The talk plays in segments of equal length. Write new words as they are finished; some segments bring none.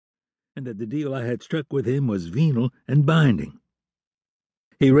and that the deal I had struck with him was venal and binding.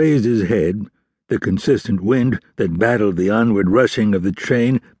 He raised his head, the consistent wind that battled the onward rushing of the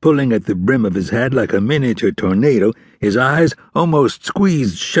train pulling at the brim of his hat like a miniature tornado, his eyes almost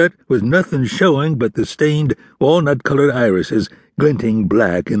squeezed shut with nothing showing but the stained, walnut-colored irises glinting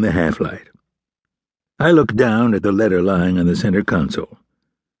black in the half-light. I looked down at the letter lying on the center console.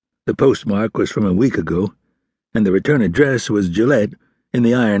 The postmark was from a week ago, and the return address was Gillette in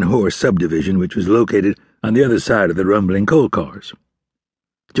the Iron Horse subdivision, which was located on the other side of the rumbling coal cars.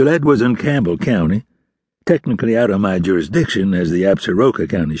 Gillette was in Campbell County, technically out of my jurisdiction as the Absaroka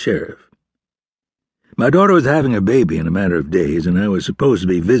County Sheriff. My daughter was having a baby in a matter of days, and I was supposed to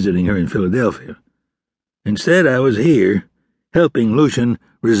be visiting her in Philadelphia. Instead, I was here, helping Lucian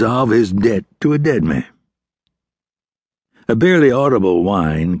resolve his debt to a dead man. A barely audible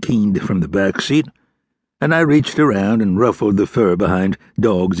whine keened from the back seat, and I reached around and ruffled the fur behind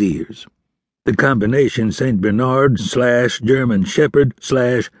Dog's ears. The combination St. Bernard/German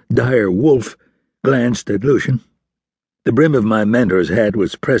Shepherd/dire wolf glanced at Lucian. The brim of my mentor's hat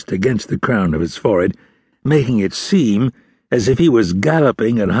was pressed against the crown of his forehead, making it seem as if he was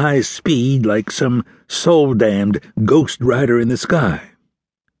galloping at high speed like some soul-damned ghost rider in the sky.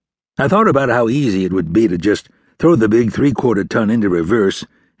 I thought about how easy it would be to just throw the big 3/4 ton into reverse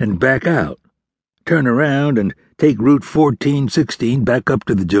and back out, turn around and take Route 1416 back up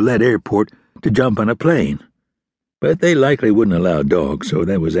to the Gillette Airport to jump on a plane, but they likely wouldn't allow dogs, so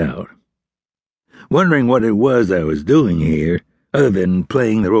that was out. Wondering what it was I was doing here, other than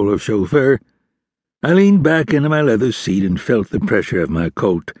playing the role of chauffeur, I leaned back into my leather seat and felt the pressure of my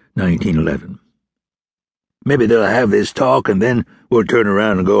Colt 1911. Maybe they'll have this talk and then we'll turn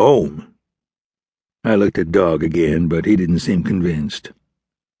around and go home. I looked at Dog again, but he didn't seem convinced.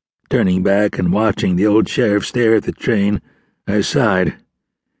 Turning back and watching the old sheriff stare at the train, I sighed.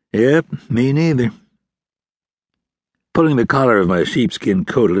 Yep, me neither. Pulling the collar of my sheepskin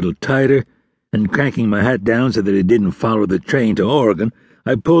coat a little tighter and cranking my hat down so that it didn't follow the train to Oregon,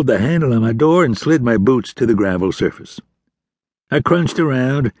 I pulled the handle on my door and slid my boots to the gravel surface. I crunched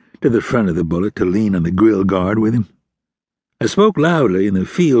around to the front of the bullet to lean on the grill guard with him. I spoke loudly in the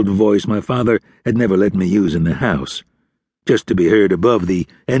field voice my father had never let me use in the house, just to be heard above the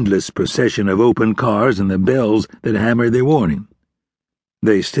endless procession of open cars and the bells that hammered their warning.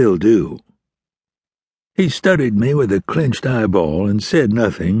 They still do. He studied me with a clenched eyeball and said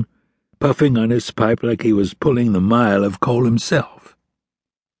nothing, puffing on his pipe like he was pulling the mile of coal himself.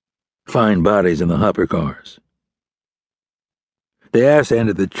 Fine bodies in the hopper cars. The ass end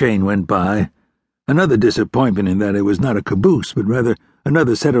of the train went by, another disappointment in that it was not a caboose, but rather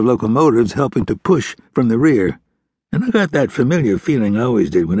another set of locomotives helping to push from the rear, and I got that familiar feeling I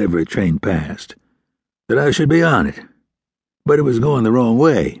always did whenever a train passed, that I should be on it. But it was going the wrong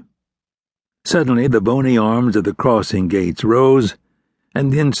way. Suddenly the bony arms of the crossing gates rose,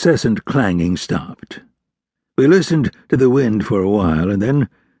 and the incessant clanging stopped. We listened to the wind for a while, and then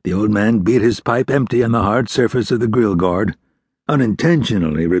the old man beat his pipe empty on the hard surface of the grill guard,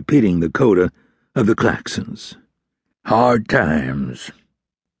 unintentionally repeating the coda of the klaxons. Hard times.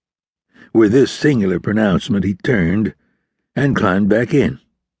 With this singular pronouncement he turned and climbed back in,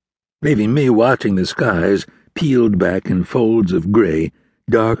 leaving me watching the skies peeled back in folds of gray,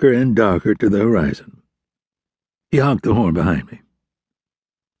 darker and darker to the horizon. He honked the horn behind me.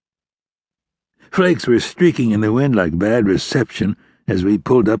 Flakes were streaking in the wind like bad reception as we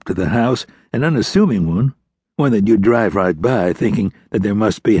pulled up to the house, an unassuming one that you'd drive right by thinking that there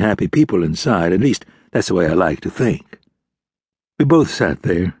must be happy people inside. At least that's the way I like to think. We both sat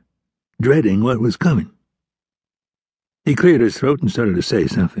there, dreading what was coming. He cleared his throat and started to say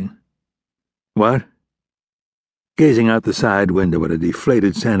something. What? Gazing out the side window at a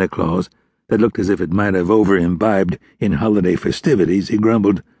deflated Santa Claus that looked as if it might have over-imbibed in holiday festivities, he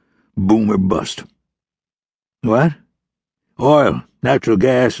grumbled, Boom or bust. What? Oil, natural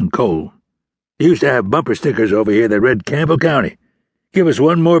gas, and coal. They used to have bumper stickers over here that read Campbell County. Give us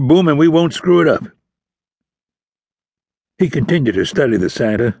one more boom and we won't screw it up. He continued to study the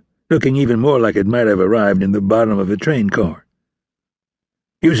Santa, looking even more like it might have arrived in the bottom of a train car.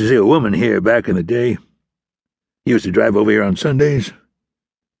 Used to see a woman here back in the day. Used to drive over here on Sundays.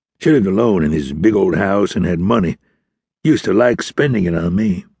 She lived alone in his big old house and had money. Used to like spending it on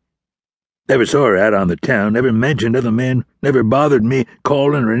me. Never saw her out on the town, never mentioned other men, never bothered me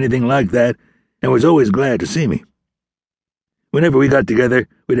calling or anything like that, and was always glad to see me. Whenever we got together,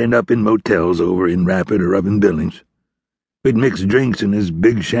 we'd end up in motels over in Rapid or up in Billings. We'd mix drinks in this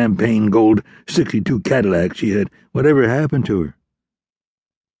big champagne gold 62 Cadillac she had. Whatever happened to her?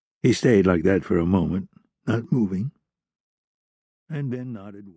 He stayed like that for a moment, not moving, and then nodded.